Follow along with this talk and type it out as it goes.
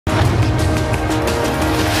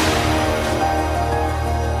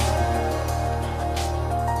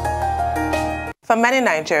For many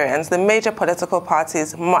Nigerians, the major political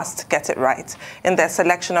parties must get it right in their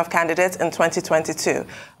selection of candidates in 2022.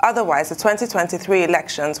 Otherwise, the 2023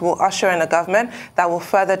 elections will usher in a government that will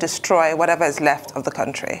further destroy whatever is left of the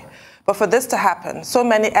country. But for this to happen, so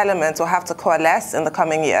many elements will have to coalesce in the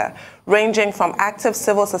coming year, ranging from active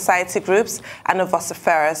civil society groups and a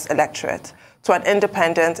vociferous electorate to an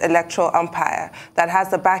independent electoral umpire that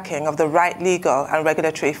has the backing of the right legal and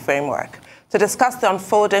regulatory framework. To discuss the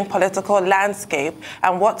unfolding political landscape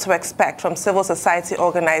and what to expect from civil society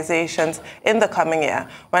organizations in the coming year,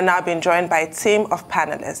 we're now being joined by a team of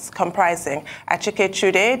panelists comprising Achike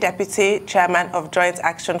Chude, Deputy Chairman of Joint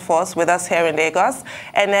Action Force with us here in Lagos,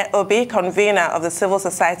 Ene Obi, Convener of the Civil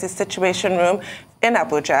Society Situation Room in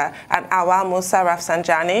Abuja, and Auwal Musa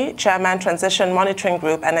Rafsanjani, Chairman Transition Monitoring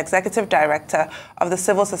Group and Executive Director of the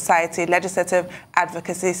Civil Society Legislative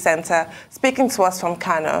Advocacy Center, speaking to us from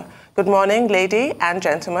Kano. Good morning, lady and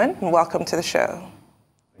gentlemen, and welcome to the show.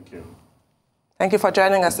 Thank you. Thank you for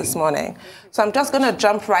joining us this morning. So I'm just going to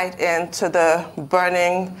jump right into the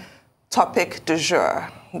burning topic du jour,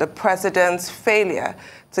 the president's failure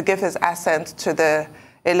to give his assent to the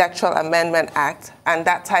Electoral Amendment Act, and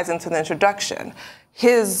that ties into the introduction.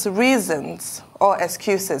 His reasons, or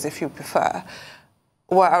excuses if you prefer,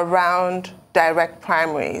 were around direct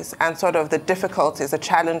primaries and sort of the difficulties, the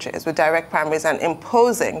challenges with direct primaries and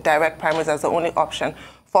imposing direct primaries as the only option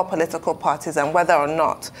for political parties and whether or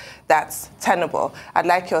not that's tenable. I'd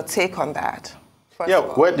like your take on that.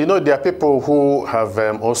 Well, you know, there are people who have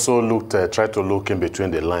also tried to look in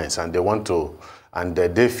between the lines, and they want to, and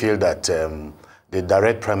they feel that the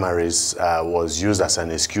direct primaries was used as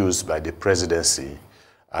an excuse by the presidency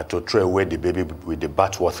to throw away the baby with the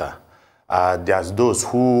bathwater. There's those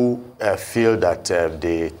who feel that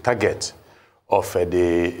the target of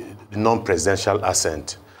the non-presidential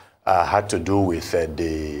assent had to do with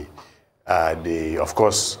of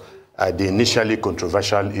course, the initially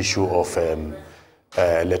controversial issue of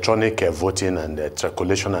electronic voting and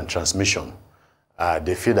collation and transmission.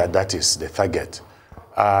 They feel that that is the target.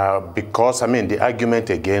 Because, I mean, the argument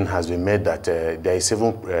again has been made that there is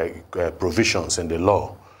even provisions in the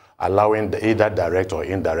law allowing either direct or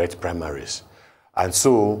indirect primaries. And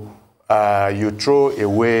so you throw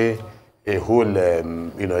away a whole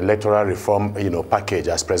electoral reform package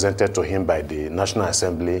as presented to him by the National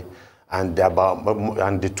Assembly, and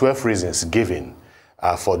the 12 reasons given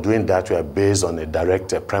for doing that were based on a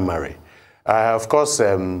direct primary. Of course,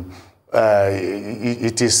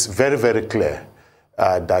 it is very, very clear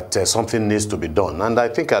that something needs to be done. And I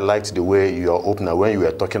think I liked the way your opener, when you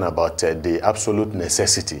were talking about the absolute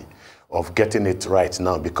necessity of getting it right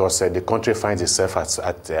now, because the country finds itself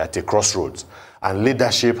at a crossroads. And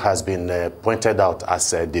leadership has been pointed out as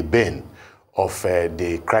the bane of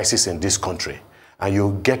the crisis in this country. And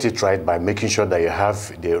you get it right by making sure that you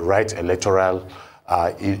have the right electoral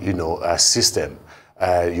system.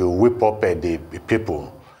 You whip up the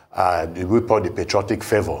people, you whip up the patriotic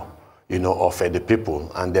fervor of the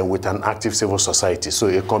people, and then with an active civil society. So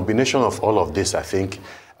a combination of all of this, I think,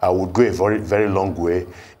 would go a very, very long way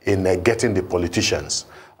in getting the politicians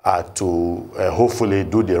to hopefully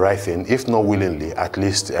do the right thing, if not willingly, at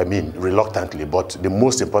least, I mean, reluctantly. But the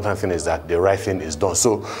most important thing is that the right thing is done.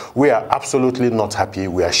 So we are absolutely not happy.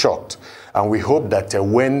 We are shocked. And we hope that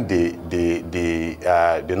when the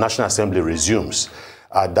National Assembly resumes,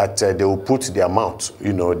 that they will put their amount,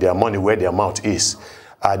 their money where their mouth is.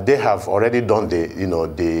 They have already done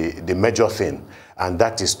the major thing, and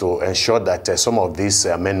that is to ensure that some of these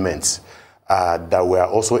amendments that were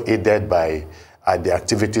also aided by the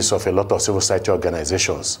activities of a lot of civil society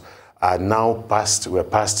organizations are now passed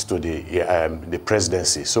to the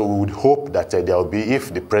presidency. So we would hope that there will be,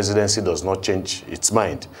 if the presidency does not change its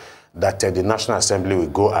mind, that the National Assembly will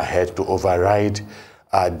go ahead to override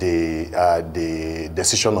the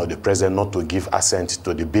decision of the president not to give assent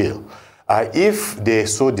to the bill. If they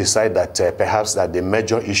so decide that perhaps that the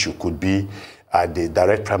major issue could be the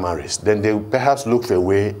direct primaries, then they will perhaps look for a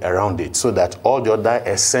way around it so that all the other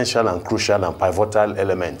essential and crucial and pivotal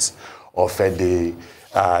elements of the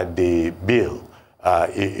bill,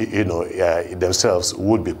 themselves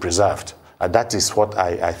would be preserved. That is what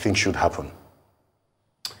I think should happen.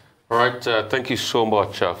 All right, thank you so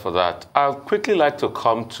much for that. I'd quickly like to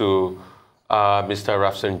come to Mr.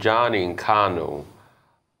 Rafsanjani in Kano.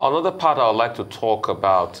 Another part I would like to talk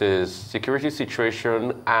about is security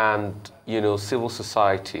situation and, civil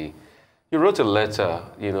society. You wrote a letter,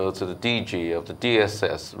 to the DG of the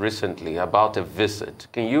DSS recently about a visit.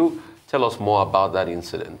 Can you tell us more about that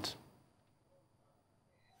incident?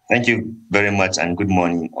 Thank you very much, and good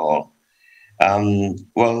morning all.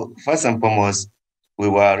 Well, first and foremost, we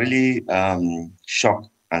were really shocked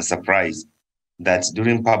and surprised that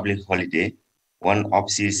during public holiday, one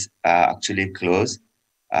office actually closed.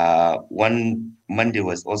 One Monday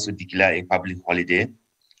was also declared a public holiday.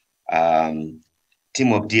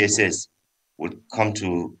 Team of DSS would come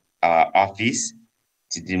to our office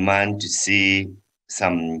to demand to see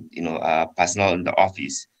some, personnel in the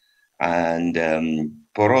office. And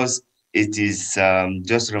for us, it is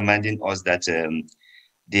just reminding us that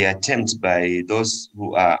the attempt by those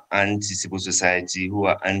who are anti-civil society, who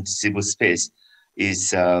are anti-civil space,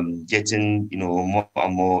 is getting, more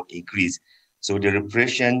and more increased. So the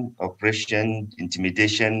repression, oppression,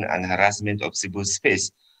 intimidation, and harassment of civil space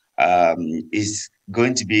is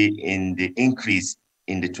going to be in the increase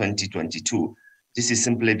in the 2022. This is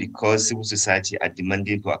simply because civil society are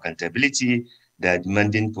demanding for accountability, they are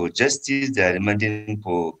demanding for justice, they are demanding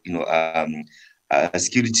for,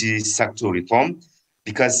 security sector reform,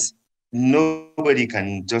 because nobody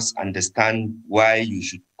can just understand why you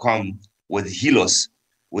should come with healers,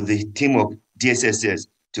 with the team of DSSS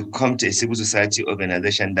to come to a civil society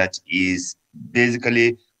organization that is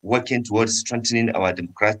basically working towards strengthening our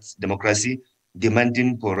democracy,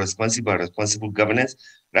 demanding for responsible governance,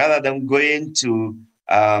 rather than going to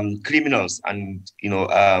criminals and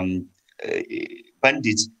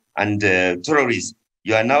bandits and terrorists.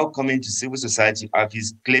 You are now coming to civil society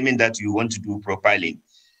office claiming that you want to do profiling.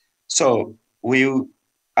 So we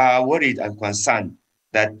are worried and concerned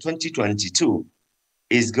that 2022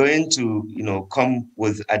 is going to, come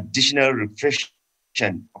with additional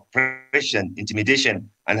repression, oppression, intimidation,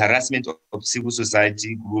 and harassment of civil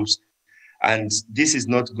society groups. And this is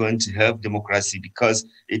not going to help democracy, because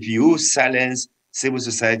if you silence civil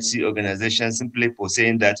society organizations simply for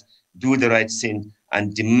saying that do the right thing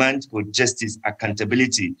and demand for justice,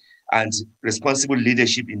 accountability, and responsible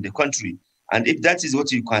leadership in the country, and if that is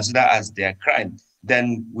what you consider as their crime,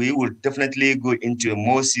 then we will definitely go into a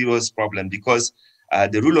more serious problem, because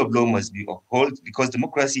the rule of law must be upheld, because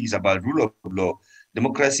democracy is about rule of law.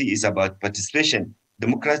 Democracy is about participation.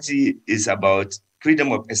 Democracy is about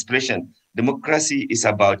freedom of expression. Democracy is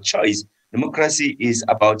about choice. Democracy is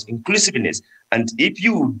about inclusiveness. And if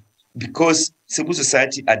you, because civil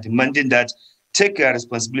society are demanding that, take a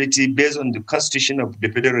responsibility based on the Constitution of the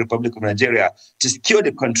Federal Republic of Nigeria to secure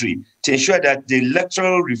the country, to ensure that the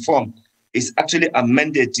electoral reform is actually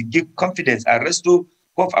amended to give confidence and restore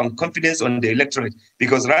hope and confidence on the electorate.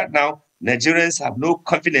 Because right now, Nigerians have no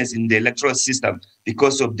confidence in the electoral system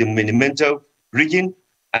because of the monumental rigging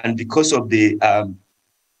and because of the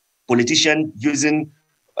politician using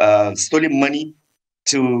stolen money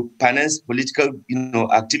to finance political,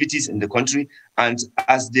 activities in the country. And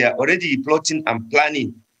as they are already plotting and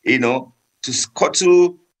planning, to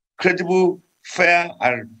scuttle credible, fair,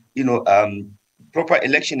 and proper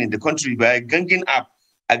election in the country by ganging up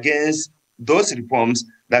against those reforms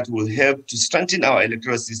that will help to strengthen our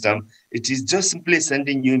electoral system, it is just simply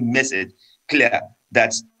sending you a message clear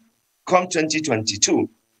that come 2022,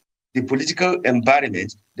 the political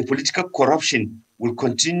environment, the political corruption will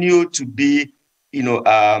continue to be,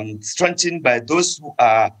 strengthened by those who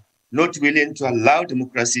are not willing to allow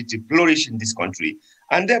democracy to flourish in this country.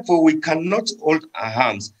 And therefore, we cannot hold our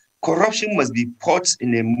hands. Corruption must be fought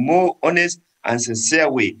in a more honest and sincere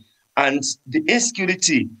way. And the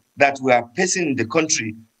insecurity that we are facing in the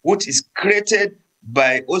country, which is created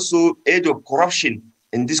by also aid of corruption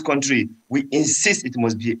in this country, we insist it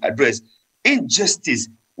must be addressed. Injustice,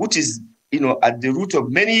 which is, at the root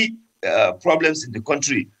of many problems in the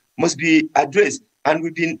country, must be addressed. And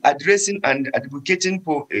we've been addressing and advocating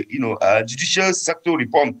for, judicial sector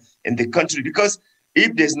reform in the country, because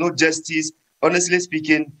if there's no justice, honestly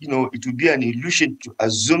speaking, it would be an illusion to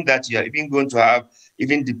assume that you are even going to have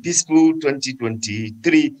even the peaceful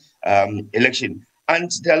 2023 election.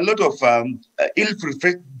 And there are a lot of ill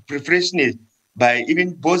preparation by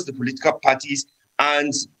even both the political parties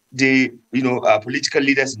and the political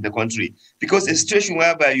leaders in the country, because a situation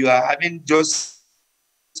whereby you are having just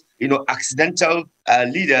accidental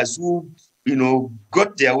leaders who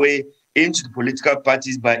got their way into the political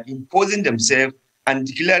parties by imposing themselves and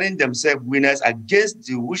declaring themselves winners against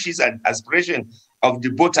the wishes and aspirations of the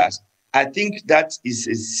voters. I think that is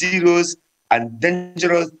a serious and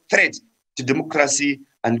dangerous threat to democracy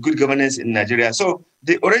and good governance in Nigeria. So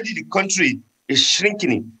already the country is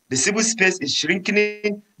shrinking. The civil space is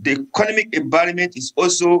shrinking. The economic environment is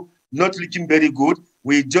also not looking very good.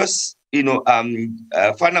 We just,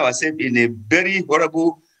 find ourselves in a very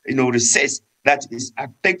horrible, recess that is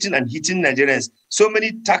affecting and hitting Nigerians. So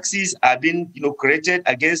many taxes are being, created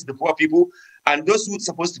against the poor people, and those who are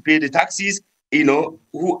supposed to pay the taxes,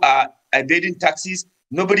 who are evading taxes,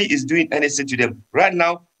 Nobody is doing anything to them. Right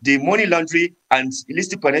now, the money laundering and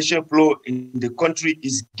illicit financial flow in the country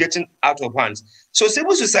is getting out of hand. So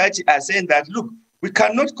civil society are saying that, look, we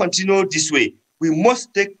cannot continue this way. We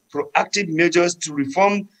must take proactive measures to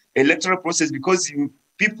reform electoral process because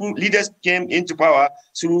leaders came into power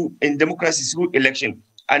in democracy through election.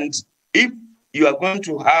 And if you are going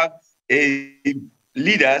to have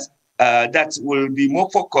leaders that will be more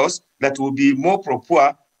focused, that will be more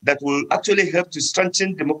pro-poor, that will actually help to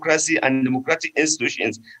strengthen democracy and democratic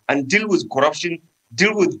institutions and deal with corruption,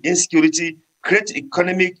 deal with insecurity, create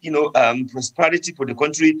economic, prosperity for the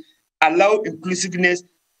country, allow inclusiveness,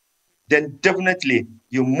 then definitely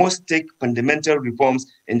you must take fundamental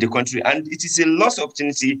reforms in the country. And it is a lost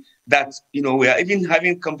opportunity that, we are even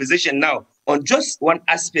having conversation now on just one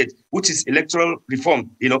aspect, which is electoral reform.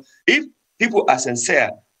 If people are sincere,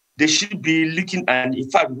 they should be looking and, in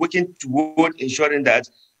fact, working toward ensuring that,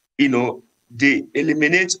 they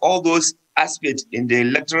eliminate all those aspects in the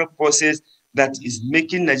electoral process that is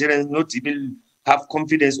making Nigerians not even have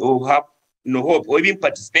confidence or have hope or even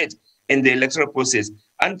participate in the electoral process.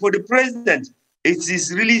 And for the president, it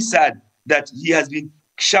is really sad that he has been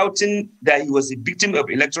shouting that he was a victim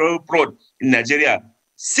of electoral fraud in Nigeria.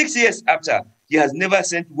 6 years after, he has never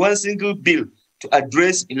sent one single bill to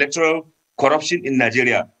address electoral corruption in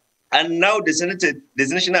Nigeria. And now the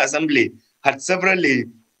National Assembly had severally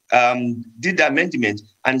did the amendment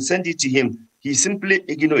and sent it to him. He simply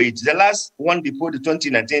ignored it. The last one before the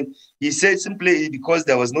 2019, he said simply because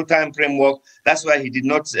there was no time framework, that's why he did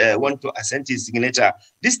not want to assent his signature.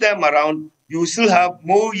 This time around, you still have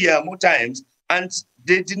more times, and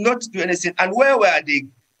they did not do anything. And where were the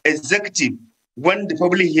executive when the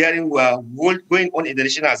public hearing were going on in the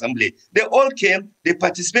National Assembly? They all came, they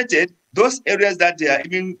participated. Those areas that they are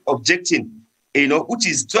even objecting, which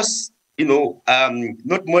is just,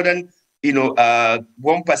 not more than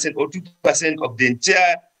 1% or 2% of the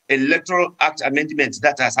entire Electoral Act amendment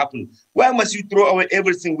that has happened. Why must you throw away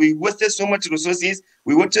everything? We wasted so much resources,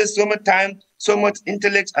 we wasted so much time, so much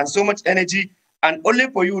intellect, and so much energy, and only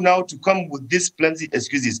for you now to come with these plenty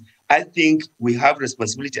excuses. I think we have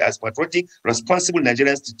responsibility as patriotic, responsible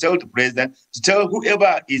Nigerians to tell the president, to tell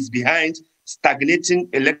whoever is behind stagnating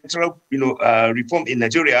electoral reform in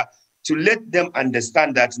Nigeria, to let them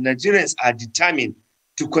understand that Nigerians are determined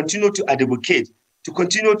to continue to advocate, to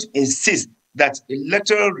continue to insist that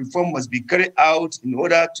electoral reform must be carried out in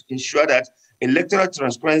order to ensure that electoral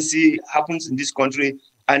transparency happens in this country,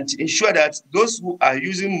 and to ensure that those who are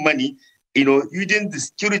using money, using the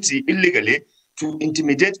security illegally to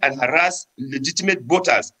intimidate and harass legitimate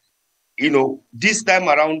voters, this time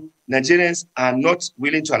around, Nigerians are not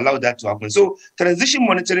willing to allow that to happen. So Transition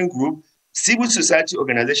Monitoring Group, civil society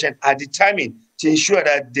organizations are determined to ensure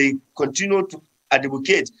that they continue to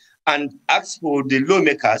advocate and ask for the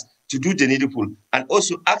lawmakers to do the needful, and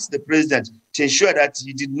also ask the president to ensure that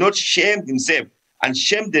he did not shame himself and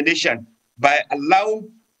shame the nation by allowing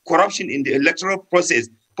corruption in the electoral process.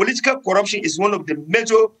 Political corruption is one of the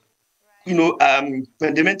major,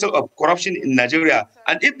 fundamental of corruption in Nigeria.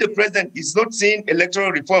 And if the president is not seeing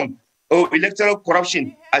electoral reform or electoral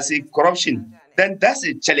corruption as a corruption, then that's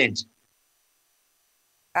a challenge.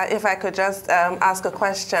 If I could just ask a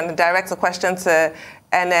question, direct a question to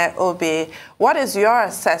Ene Obi. What is your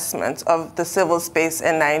assessment of the civil space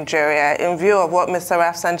in Nigeria in view of what Mr.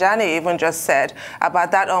 Rafsanjani even just said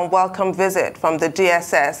about that unwelcome visit from the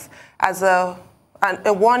DSS as a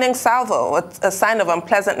warning salvo, a sign of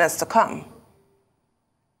unpleasantness to come?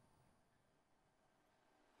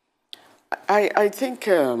 I think,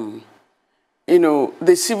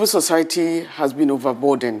 the civil society has been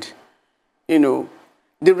overburdened.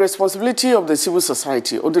 The responsibility of the civil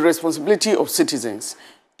society or the responsibility of citizens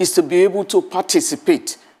is to be able to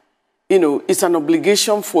participate. It's an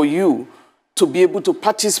obligation for you to be able to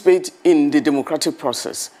participate in the democratic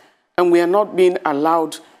process. And we are not being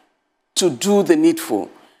allowed to do the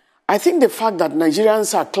needful. I think the fact that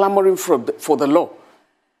Nigerians are clamoring for the law,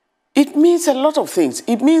 it means a lot of things.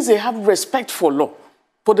 It means they have respect for law,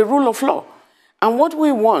 for the rule of law. And what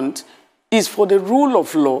we want is for the rule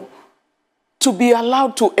of law to be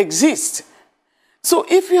allowed to exist. So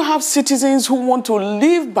if you have citizens who want to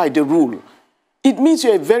live by the rule, it means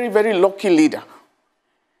you're a very, very lucky leader.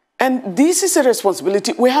 And this is a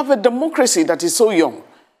responsibility. We have a democracy that is so young.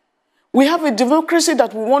 We have a democracy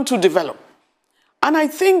that we want to develop. And I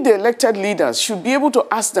think the elected leaders should be able to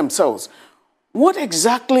ask themselves, what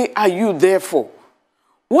exactly are you there for?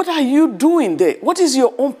 What are you doing there? What is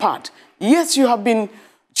your own part? Yes, you have been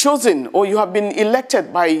chosen or you have been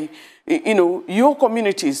elected by your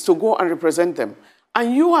communities to go and represent them.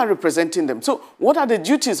 And you are representing them. So what are the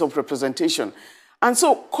duties of representation? And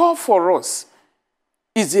so call for us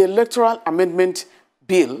is the electoral amendment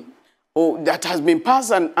bill that has been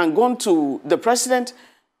passed and gone to the president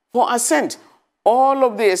for assent. All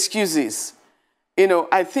of the excuses,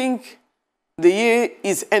 I think the year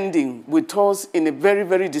is ending with us in a very,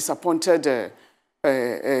 very disappointed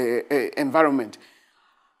environment.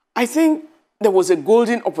 I think there was a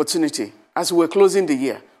golden opportunity as we're closing the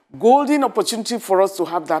year. Golden opportunity for us to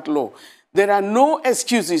have that law. There are no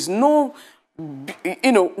excuses, what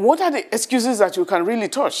are the excuses that you can really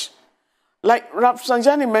touch? Like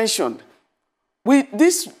Rafsanjani mentioned,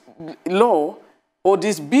 this law or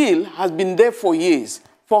this bill has been there for years.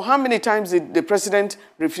 For how many times did the president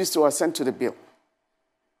refuse to assent to the bill?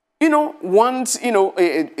 Once,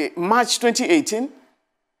 March 2018,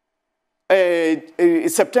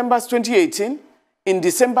 September 2018, in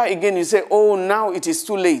December again, you say, oh, now it is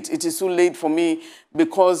too late. It is too late for me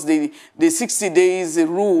because the 60 days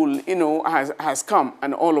rule, has come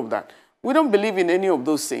and all of that. We don't believe in any of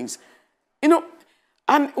those things.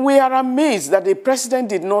 And we are amazed that the president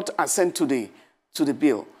did not assent to the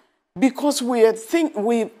bill because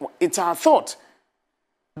it's our thought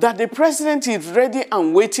that the president is ready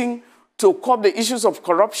and waiting to curb the issues of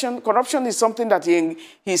corruption. Corruption is something that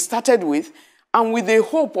he started with, and with the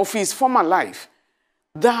hope of his former life,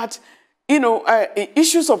 that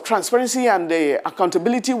issues of transparency and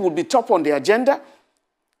accountability would be top on the agenda.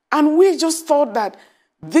 And we just thought that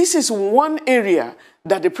this is one area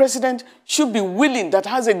that the president should be willing, that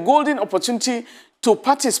has a golden opportunity to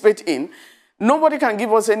participate in. Nobody can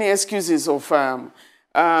give us any excuses of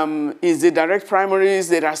is the direct primaries,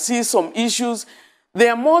 there are still some issues.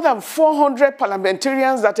 There are more than 400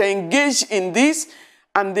 parliamentarians that are engaged in this,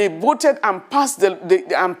 and they voted and passed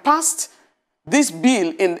this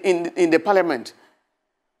bill in the parliament.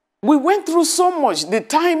 We went through so much, the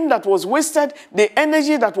time that was wasted, the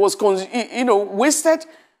energy that was wasted,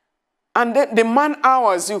 and then the man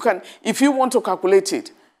hours. If you want to calculate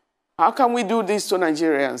it, how can we do this to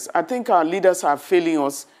Nigerians? I think our leaders are failing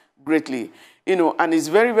us greatly, and it's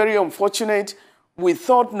very, very unfortunate. We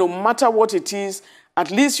thought no matter what it is, at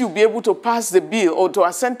least you'll be able to pass the bill or to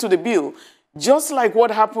assent to the bill, just like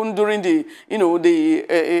what happened during the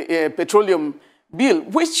petroleum bill,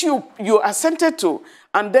 which you assented to,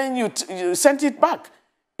 and then you sent it back,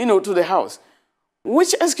 to the House.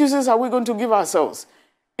 Which excuses are we going to give ourselves?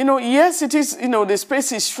 Yes, it is, the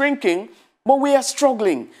space is shrinking, but we are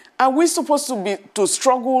struggling. Are we supposed to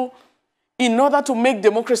struggle in order to make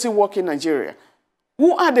democracy work in Nigeria?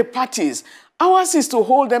 Who are the parties? Ours is to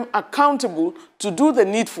hold them accountable to do the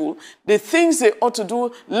needful, the things they ought to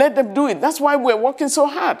do, let them do it. That's why we're working so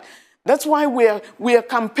hard. That's why we are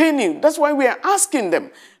campaigning. That's why we are asking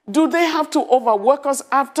them, do they have to overwork us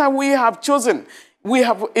after we have chosen? We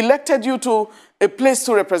have elected you to a place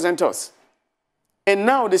to represent us. And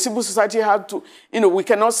now the civil society have to, we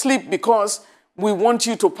cannot sleep because we want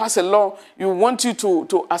you to pass a law. You want you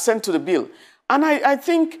to assent to the bill. And I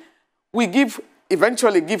think we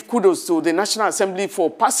eventually give kudos to the National Assembly for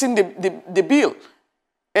passing the bill.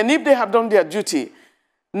 And if they have done their duty,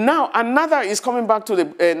 now another is coming back to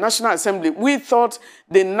the National Assembly. We thought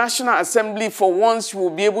the National Assembly for once will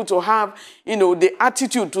be able to have, the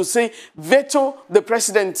attitude to say, veto the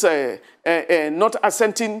president not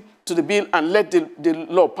assenting to the bill and let the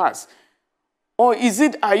law pass. Or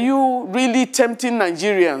are you really tempting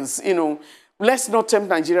Nigerians? Let's not tempt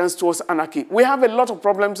Nigerians towards anarchy. We have a lot of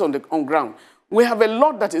problems on ground. We have a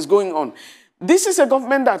lot that is going on. This is a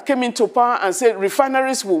government that came into power and said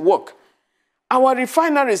refineries will work. Our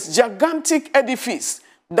refineries, gigantic edifices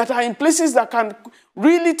that are in places that can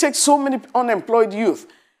really take so many unemployed youth.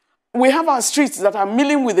 We have our streets that are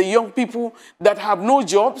milling with the young people that have no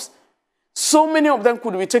jobs. So many of them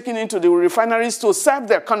could be taken into the refineries to serve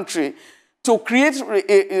their country, to create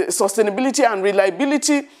sustainability and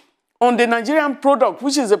reliability on the Nigerian product,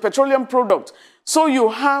 which is a petroleum product. So you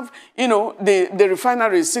have, the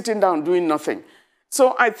refineries sitting down doing nothing.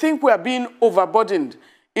 So I think we are being overburdened,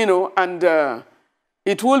 and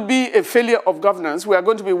it will be a failure of governance. We are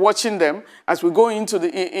going to be watching them as we go into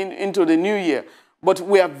the new year. But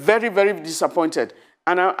we are very, very disappointed.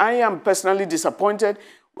 And I am personally disappointed.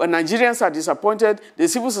 Nigerians are disappointed. The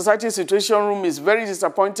civil society situation room is very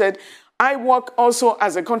disappointed. I work also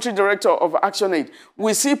as a country director of ActionAid.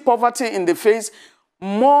 We see poverty in the face.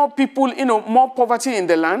 More people, more poverty in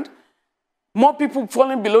the land, more people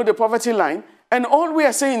falling below the poverty line. And all we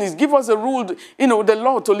are saying is give us the rule, the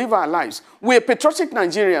law to live our lives. We are patriotic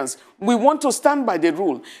Nigerians. We want to stand by the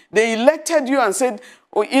rule. They elected you and said,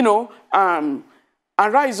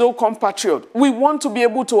 arise, O compatriot. We want to be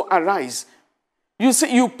able to arise. You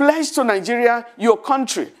say you pledge to Nigeria, your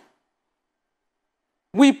country.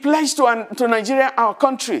 We pledge to Nigeria, our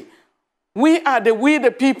country. We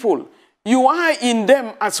the people. You are in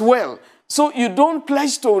them as well. So you don't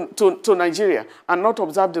pledge to Nigeria and not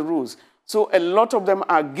observe the rules. So a lot of them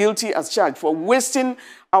are guilty as charged for wasting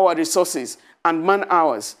our resources and man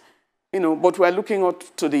hours. But we're looking out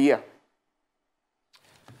to the year.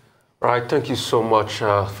 Right, thank you so much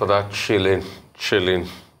for that chilling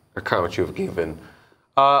account you've given.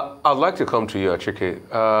 I'd like to come to you,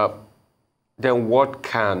 Achike. Then what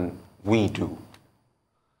can we do?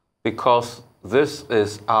 Because this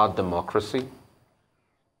is our democracy.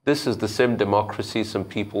 This is the same democracy some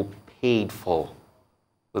people paid for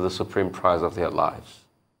with the supreme price of their lives.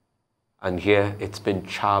 And here it's been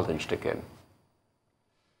challenged again.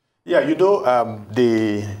 Yeah,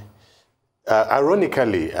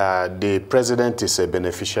 ironically, the president is a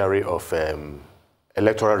beneficiary of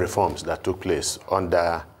electoral reforms that took place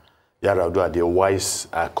under Yaradua, the Wise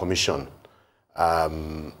Commission.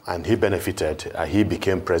 And he benefited. He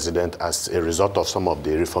became president as a result of some of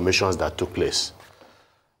the reformations that took place.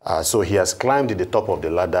 So he has climbed to the top of the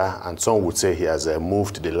ladder, and some would say he has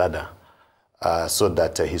moved the ladder so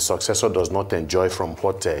that his successor does not enjoy from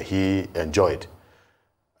what he enjoyed.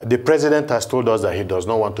 The president has told us that he does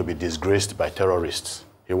not want to be disgraced by terrorists.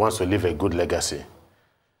 He wants to leave a good legacy.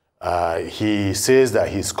 He says that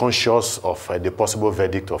he's conscious of the possible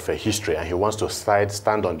verdict of history, and he wants to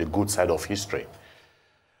stand on the good side of history.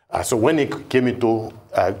 So when he came into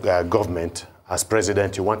government as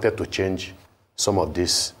president, he wanted to change some of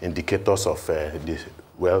these indicators of the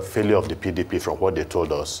failure of the PDP from what they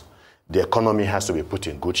told us. The economy has to be put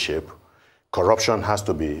in good shape. Corruption has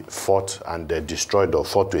to be fought and destroyed or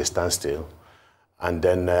fought to a standstill. And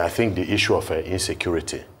then I think the issue of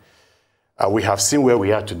insecurity. We have seen where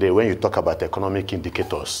we are today. When you talk about economic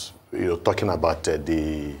indicators, you're talking about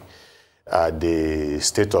the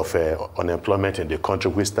state of unemployment in the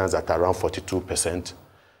country, which stands at around 42%.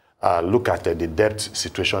 Look at the debt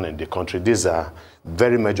situation in the country. These are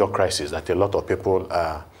very major crises that a lot of people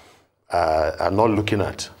are not looking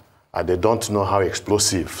at. They don't know how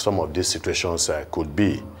explosive some of these situations could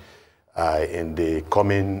be in the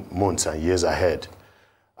coming months and years ahead.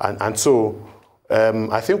 And so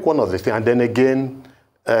I think one of the things, and then again,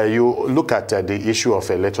 you look at the issue of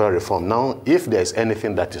electoral reform. Now, if there's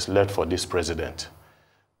anything that is left for this president,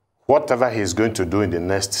 whatever he's going to do in the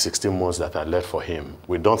next 16 months that are left for him,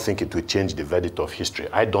 we don't think it will change the verdict of history.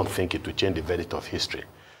 I don't think it will change the verdict of history.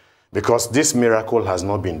 Because this miracle has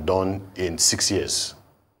not been done in 6 years.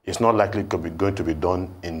 It's not likely going to be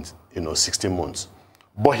done in 16 months.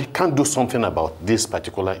 But he can't do something about this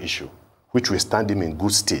particular issue, which will stand him in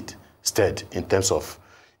good stead in terms of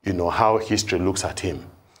how history looks at him.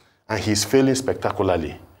 And he's failing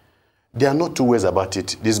spectacularly. There are no two ways about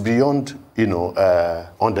it. It's beyond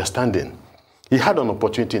understanding. He had an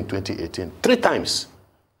opportunity in 2018. 3 times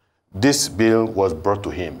this bill was brought to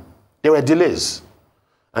him. There were delays.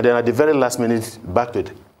 And then at the very last minute, back to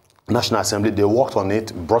the National Assembly, they worked on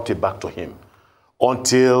it, brought it back to him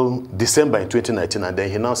until December in 2019. And then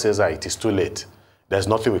he now says it is too late. There's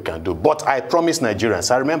nothing we can do. But I promise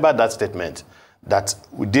Nigerians, I remember that statement, that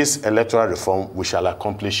with this electoral reform, we shall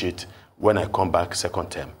accomplish it when I come back second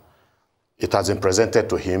term. It has been presented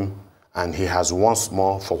to him, and he has once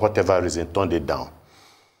more, for whatever reason, turned it down.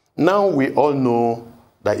 Now we all know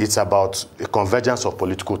that it's about a convergence of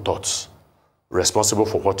political thoughts responsible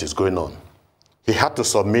for what is going on. He had to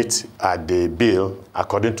submit the bill,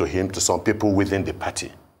 according to him, to some people within the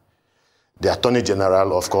party. The Attorney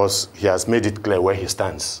General, of course, he has made it clear where he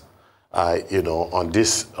stands,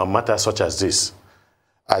 on matters such as this.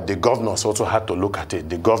 The governors also had to look at it.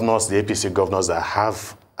 The governors, the APC governors that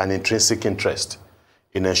have an intrinsic interest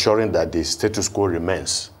in ensuring that the status quo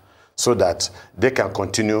remains so that they can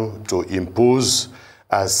continue to impose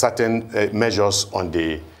certain measures on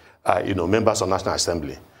the members of National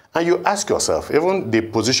Assembly. And you ask yourself, even the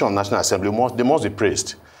position of National Assembly, they must be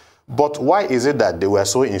praised. But why is it that they were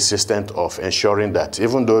so insistent of ensuring that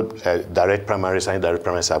even though direct primaries and indirect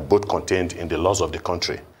primaries are both contained in the laws of the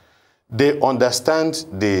country, they understand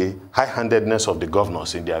the high-handedness of the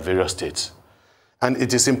governors in their various states. And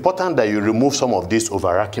it is important that you remove some of these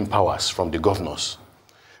overarching powers from the governors.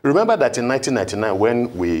 Remember that in 1999,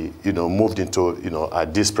 when we moved into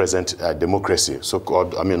this present democracy,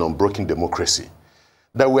 so-called unbroken democracy,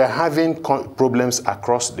 that we are having problems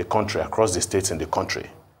across the country, across the states in the country.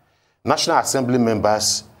 National Assembly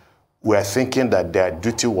members were thinking that their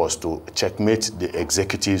duty was to checkmate the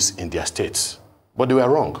executives in their states. But they were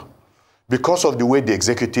wrong. Because of the way the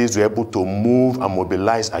executives were able to move and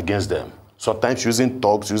mobilize against them, sometimes using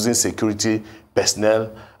thugs, using security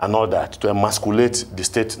personnel and all that to emasculate the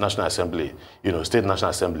State National Assembly, State National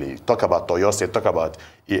Assembly. Talk about Oyo State, talk about,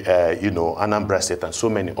 Anambra State and so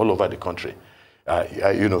many all over the country.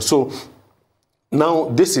 So now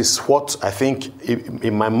this is what I think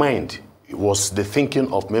in my mind was the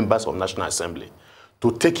thinking of members of National Assembly,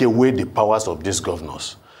 to take away the powers of these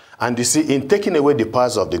governors. And you see, in taking away the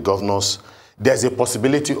powers of the governors, there's a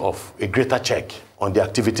possibility of a greater check on the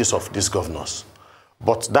activities of these governors.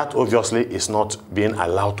 But that obviously is not being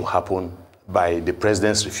allowed to happen by the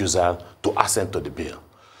president's refusal to assent to the bill.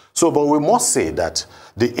 So, but we must say that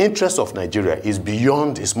the interest of Nigeria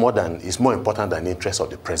is more important than the interest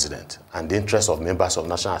of the president and the interest of members of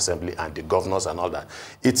National Assembly and the governors and all that.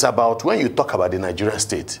 It's about, when you talk about the Nigerian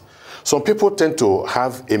state, some people tend to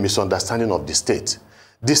have a misunderstanding of the state.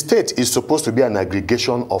 The state is supposed to be an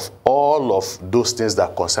aggregation of all of those things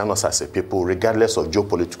that concern us as a people, regardless of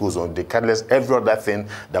geopolitical zone, regardless every other thing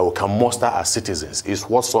that we can muster as citizens is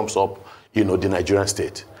what sums up, the Nigerian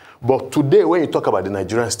state. But today, when you talk about the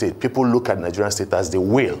Nigerian state, people look at the Nigerian state as the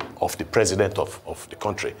will of the president of the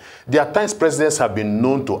country. There are times presidents have been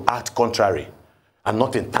known to act contrary and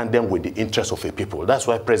not in tandem with the interests of a people. That's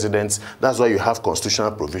why you have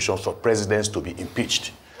constitutional provisions for presidents to be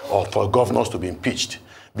impeached or for governors to be impeached.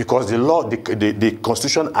 Because the law, the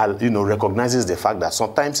Constitution, recognizes the fact that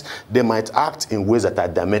sometimes they might act in ways that are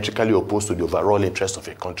diametrically opposed to the overall interest of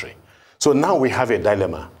a country. So now we have a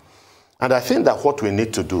dilemma. And I think that what we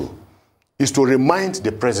need to do is to remind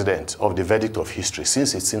the president of the verdict of history,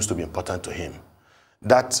 since it seems to be important to him.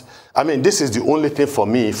 That, this is the only thing for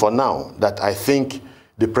me, for now, that I think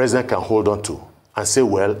the president can hold on to and say,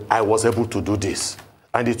 well, I was able to do this.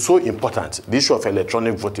 And it's so important. The issue of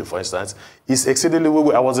electronic voting, for instance, is exceedingly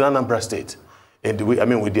I was in Anambra State, and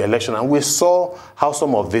with the election, and we saw how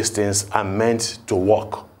some of these things are meant to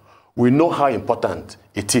work. We know how important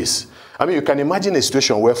it is. You can imagine a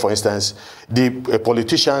situation where, for instance, a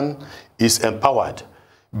politician is empowered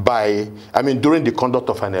by, during the conduct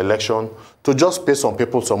of an election, to just pay some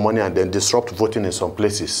people some money and then disrupt voting in some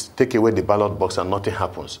places, take away the ballot box and nothing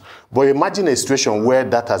happens. But imagine a situation where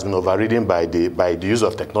that has been overridden by the use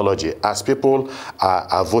of technology. As people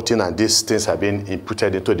are voting and these things have been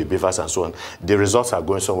inputted into the beavers and so on, the results are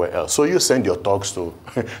going somewhere else. So you send your thugs to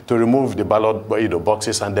remove the ballot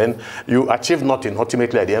boxes, and then you achieve nothing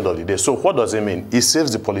ultimately at the end of the day. So what does it mean? It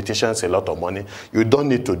saves the politicians a lot of money. You don't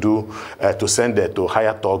need to to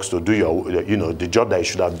hire thugs to do the job that you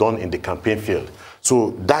should have done in the campaign field.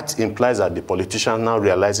 So that implies that the politicians, now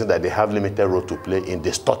realizing that they have limited role to play in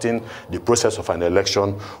distorting the process of an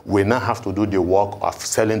election, will now have to do the work of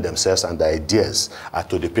selling themselves and their ideas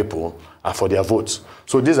to the people for their votes.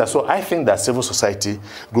 So I think that civil society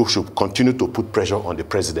groups should continue to put pressure on the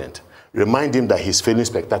president, remind him that he's failing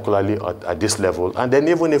spectacularly at this level, and then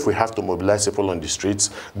even if we have to mobilize people on the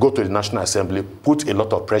streets, go to the National Assembly, put a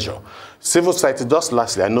lot of pressure. Civil society, just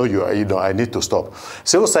lastly, I know I need to stop.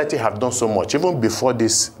 Civil society have done so much. Even before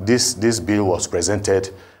this bill was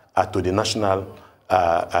presented to the national,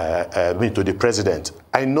 to the president,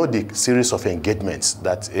 I know the series of engagements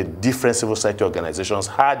that different civil society organizations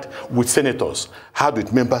had with senators, had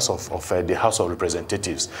with members of the House of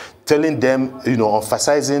Representatives, telling them,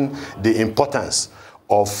 emphasizing the importance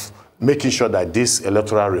of making sure that this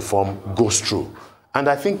electoral reform goes through. And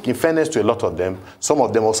I think, in fairness to a lot of them, some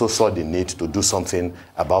of them also saw the need to do something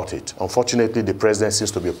about it. Unfortunately, the president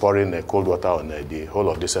seems to be pouring cold water on the whole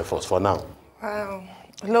of this effort for now. Wow.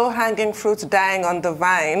 Low-hanging fruit dying on the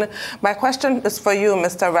vine. My question is for you,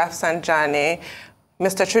 Mr. Rafsanjani.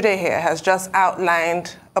 Mr. Chude here has just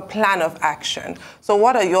outlined a plan of action. So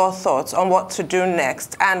what are your thoughts on what to do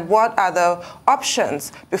next? And what are the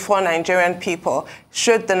options before Nigerian people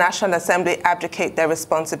should the National Assembly abdicate their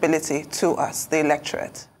responsibility to us, the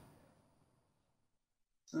electorate?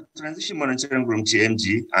 So, Transition Monitoring Group,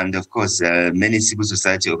 TMG, and of course, many civil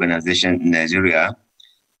society organizations in Nigeria,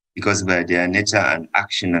 because of their nature and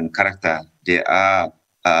action and character, they are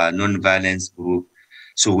a non-violence group.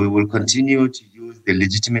 So we will continue to use the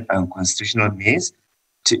legitimate and constitutional means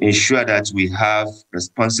to ensure that we have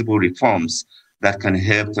responsible reforms that can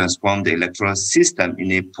help transform the electoral system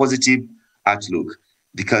in a positive outlook,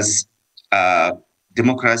 because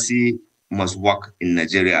democracy must work in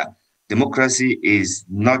Nigeria. Democracy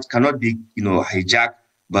cannot be hijacked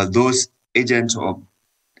by those agents of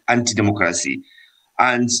anti-democracy.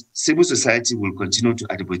 And civil society will continue to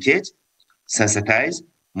advocate, sensitize,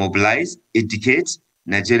 mobilize, educate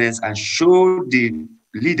Nigerians, and show the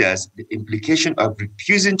leaders the implication of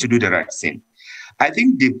refusing to do the right thing. I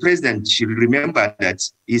think the president should remember that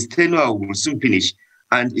his tenure will soon finish,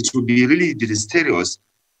 and it will be really disastrous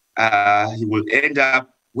he will end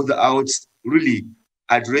up without really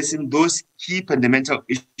addressing those key fundamental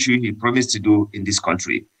issues he promised to do in this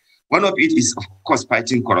country. One of it is, of course,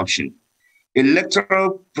 fighting corruption.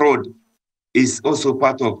 Electoral fraud is also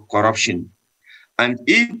part of corruption. And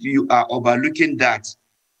if you are overlooking that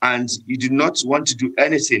and you do not want to do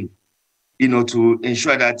anything, to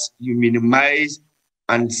ensure that you minimize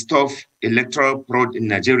and stop electoral fraud in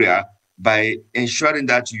Nigeria by ensuring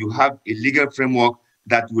that you have a legal framework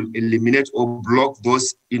that will eliminate or block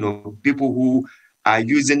those, people who are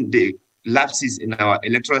using the lapses in our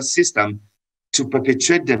electoral system to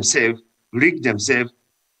perpetuate themselves, rig themselves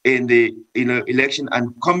in the election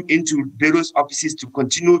and come into various offices to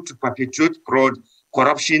continue to perpetuate fraud,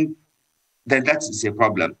 corruption, then that is a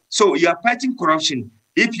problem. So you are fighting corruption.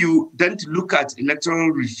 If you don't look at electoral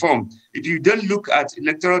reform, if you don't look at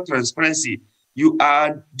electoral transparency, you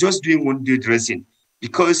are just doing window dressing,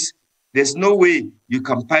 because there's no way you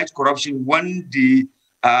can fight corruption when the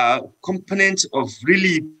component of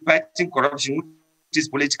really fighting corruption, which is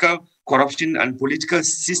political corruption and political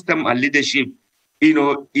system and leadership,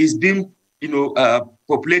 is being,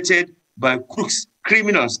 populated by crooks,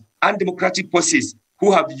 criminals, undemocratic forces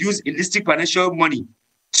who have used illicit financial money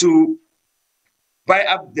to buy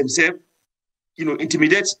up themselves,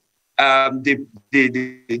 intimidate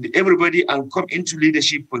everybody and come into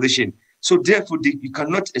leadership position. So therefore, you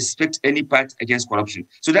cannot expect any fight against corruption.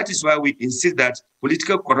 So that is why we insist that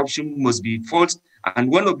political corruption must be fought.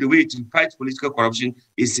 And one of the ways to fight political corruption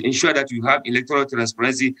is to ensure that you have electoral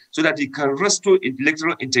transparency so that it can restore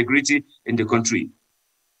electoral integrity in the country.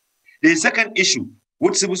 The second issue,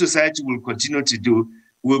 what civil society will continue to do,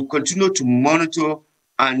 will continue to monitor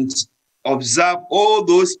and observe all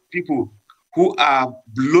those people who are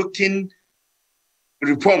blocking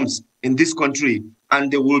reforms in this country,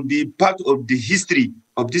 and they will be part of the history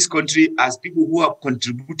of this country as people who have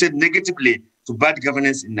contributed negatively to bad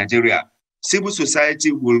governance in Nigeria. Civil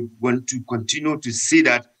society will want to continue to see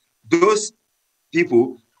that those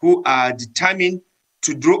people who are determined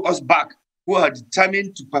to draw us back, who are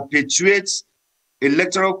determined to perpetuate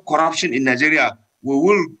electoral corruption in Nigeria, we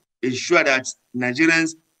will ensure that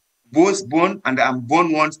Nigerians, both born and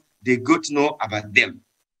unborn ones, they got to know about them.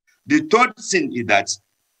 The third thing is that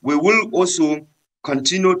we will also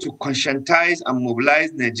continue to conscientize and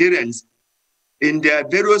mobilize Nigerians in their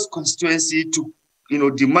various constituencies to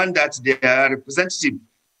demand that their representative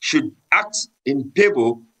should act in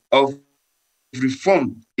favor of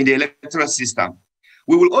reform in the electoral system.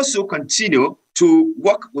 We will also continue to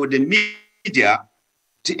work with the media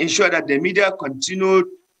to ensure that the media continue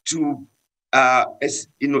to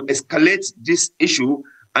escalate this issue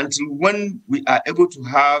until when we are able to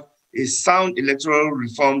have a sound electoral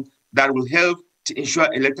reform that will help to ensure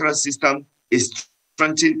electoral system is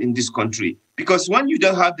strengthened in this country. Because when you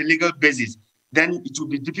don't have the legal basis, then it will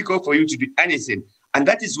be difficult for you to do anything. And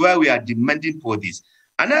that is why we are demanding for this.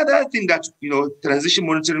 Another thing that Transition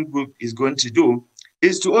Monitoring Group is going to do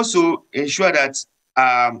is to also ensure that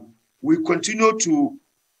we continue to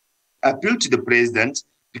appeal to the president,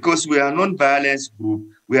 because we are a non-violence group.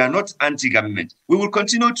 We are not anti-government. We will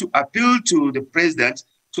continue to appeal to the president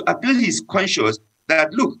to appeal his conscience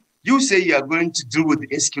that, look, you say you are going to deal with the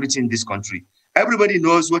insecurity in this country. Everybody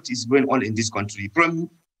knows what is going on in this country. From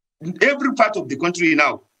every part of the country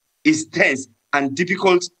now is tense and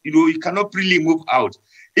difficult. You cannot really move out.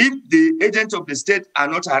 If the agents of the state are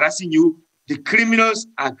not harassing you, the criminals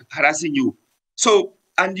are harassing you. So,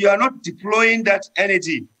 and you are not deploying that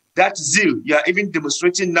energy, that zeal you are even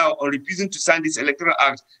demonstrating now on refusing to sign this electoral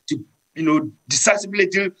act to, decisively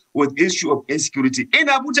deal with the issue of insecurity. In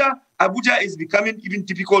Abuja is becoming even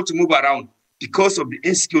difficult to move around because of the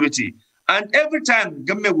insecurity. And every time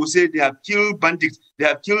government will say they have killed bandits, they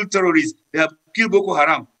have killed terrorists, they have killed Boko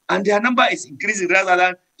Haram, and their number is increasing rather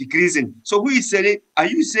than decreasing. So who is saying, are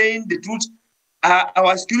you saying the truth? Are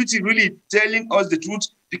our security really telling us the truth?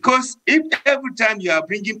 Because if every time you are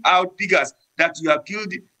bringing out figures that you have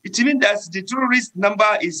killed, it means that the terrorist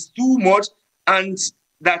number is too much and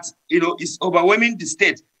that, is overwhelming the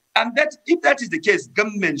state. And that if that is the case,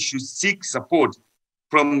 government should seek support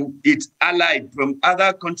from its ally, from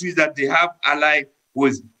other countries that they have allied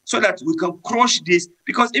with, so that we can crush this.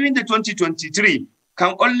 Because even the 2023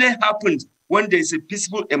 can only happen when there is a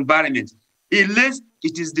peaceful environment, unless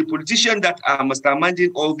it is the politicians that are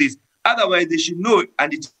masterminding all this. Otherwise, they should know,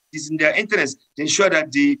 and it is in their interest to ensure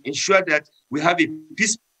that we have a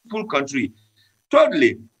peaceful country.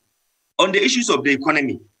 Thirdly, on the issues of the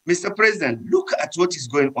economy, Mr. President, look at what is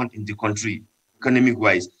going on in the country,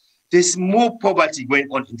 economic-wise. There's more poverty going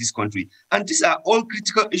on in this country. And these are all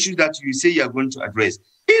critical issues that you say you are going to address.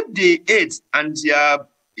 If the aids and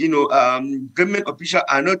government officials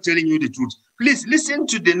are not telling you the truth. Please listen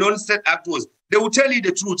to the non-state actors. They will tell you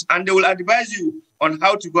the truth and they will advise you on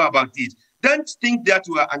how to go about it. Don't think that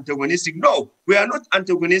we are antagonistic. No, we are not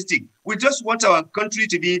antagonistic. We just want our country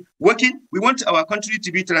to be working. We want our country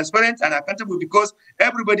to be transparent and accountable because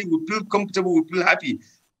everybody will feel comfortable, will feel happy.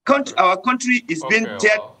 Our country is being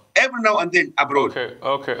teared every now and then abroad.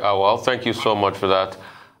 Okay, well, thank you so much for that.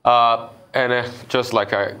 And just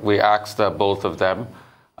like we asked both of them,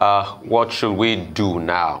 what should we do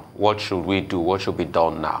now? What should we do? What should be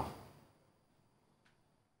done now?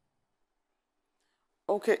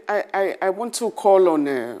 Okay, I want to call on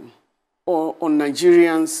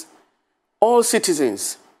Nigerians, all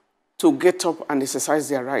citizens, to get up and exercise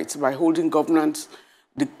their rights by holding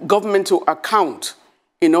the government to account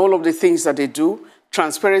in all of the things that they do.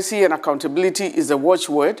 Transparency and accountability is the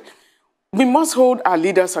watchword. We must hold our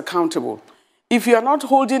leaders accountable. If you are not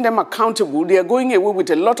holding them accountable, they are going away with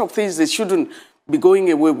a lot of things they shouldn't be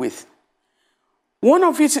going away with. One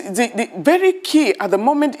of it, the very key at the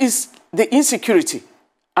moment is the insecurity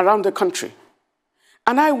around the country.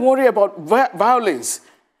 And I worry about violence,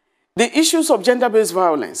 the issues of gender-based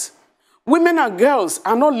violence. Women and girls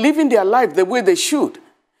are not living their life the way they should.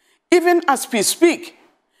 Even as we speak,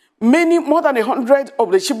 more than 100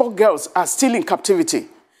 of the Chibok girls are still in captivity.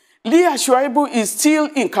 Leah Shuaibu is still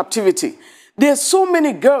in captivity. There are so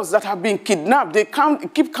many girls that have been kidnapped. They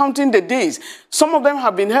keep counting the days. Some of them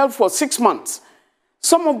have been held for 6 months.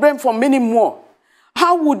 Some of them for many more.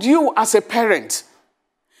 How would you, as a parent,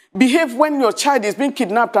 behave when your child is being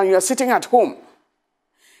kidnapped and you are sitting at home?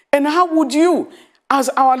 And how would you, as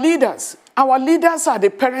our leaders are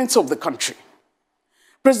the parents of the country.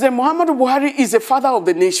 President Muhammadu Buhari is the father of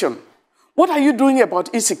the nation. What are you doing about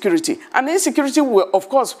insecurity? And insecurity will, of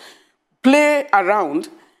course, play around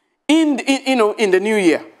in the new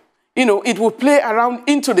year. It will play around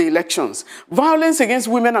into the elections. Violence against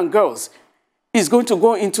women and girls is going to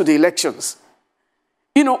go into the elections.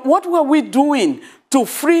 What were we doing to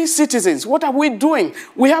free citizens? What are we doing?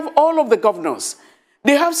 We have all of the governors.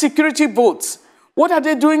 They have security votes. What are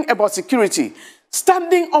they doing about security?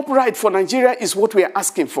 Standing upright for Nigeria is what we are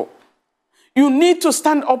asking for. You need to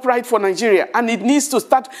stand upright for Nigeria, and it needs to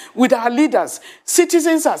start with our leaders.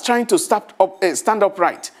 Citizens are trying to stand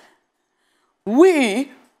upright.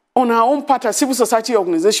 We, on our own part, as civil society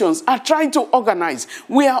organizations, are trying to organize.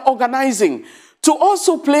 We are organizing to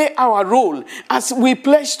also play our role as we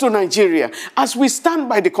pledge to Nigeria, as we stand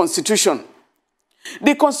by the Constitution.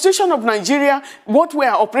 The Constitution of Nigeria, what we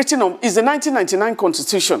are operating on, is the 1999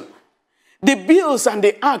 Constitution. The bills and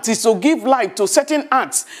the acts is to give light to certain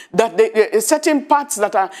acts, certain parts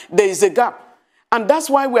that there is a gap. And that's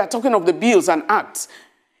why we are talking of the bills and acts,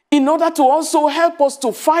 in order to also help us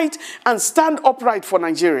to fight and stand upright for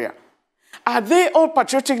Nigeria. Are they all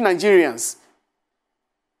patriotic Nigerians?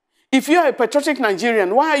 If you are a patriotic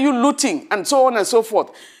Nigerian, why are you looting and so on and so forth?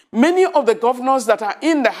 Many of the governors that are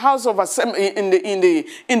in the House of Assembly,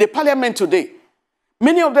 in the Parliament today,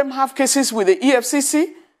 many of them have cases with the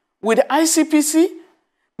EFCC, with the ICPC.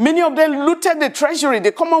 Many of them looted the treasury,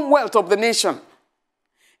 the commonwealth of the nation.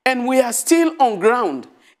 And we are still on ground.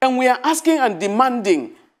 And we are asking and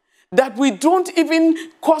demanding that we don't even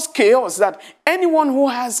cause chaos, that anyone who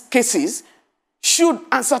has cases should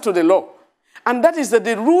answer to the law. And that is that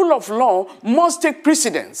the rule of law must take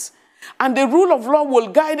precedence. And the rule of law will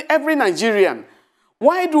guide every Nigerian.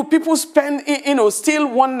 Why do people spend, steal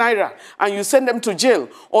 1 naira and you send them to jail?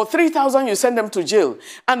 Or 3,000, you send them to jail.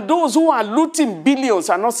 And those who are looting billions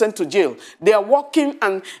are not sent to jail. They are walking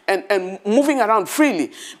and moving around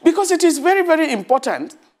freely. Because it is very, very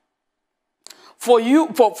important for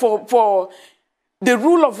the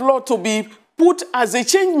rule of law to be put as a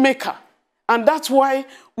change maker. And that's why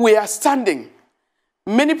we are standing.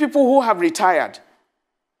 Many people who have retired,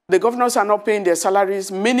 the governors are not paying their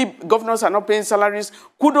salaries. Many governors are not paying salaries.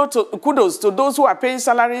 Kudos to those who are paying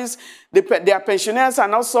salaries. Their pensioners are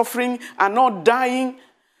not suffering, are not dying.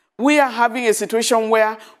 We are having a situation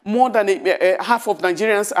where more than half of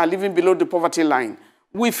Nigerians are living below the poverty line.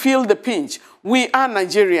 We feel the pinch. We are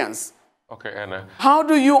Nigerians. Okay, Anna. How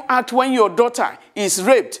do you act when your daughter is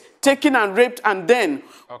raped, taken and raped, and then,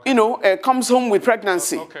 comes home with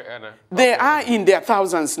pregnancy? Okay, Anna. They are in their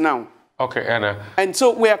thousands now. Okay, Anna. And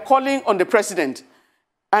so we are calling on the president.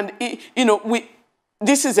 And,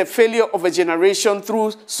 this is a failure of a generation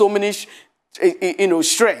through so many,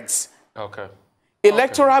 shreds. Okay.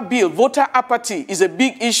 Electoral bill, voter apathy is a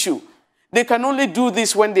big issue. They can only do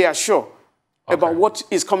this when they are sure about what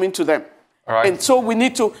is coming to them. All right. And so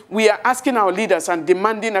we are asking our leaders and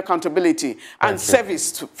demanding accountability and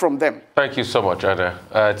service from them. Thank you so much, Anna.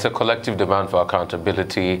 It's a collective demand for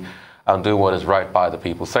accountability and doing what is right by the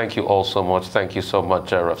people. Thank you all so much. Thank you so much,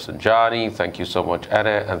 Rafsanjani. Thank you so much,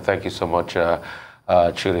 Anna. And thank you so much,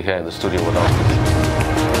 Chude, here in the studio with us.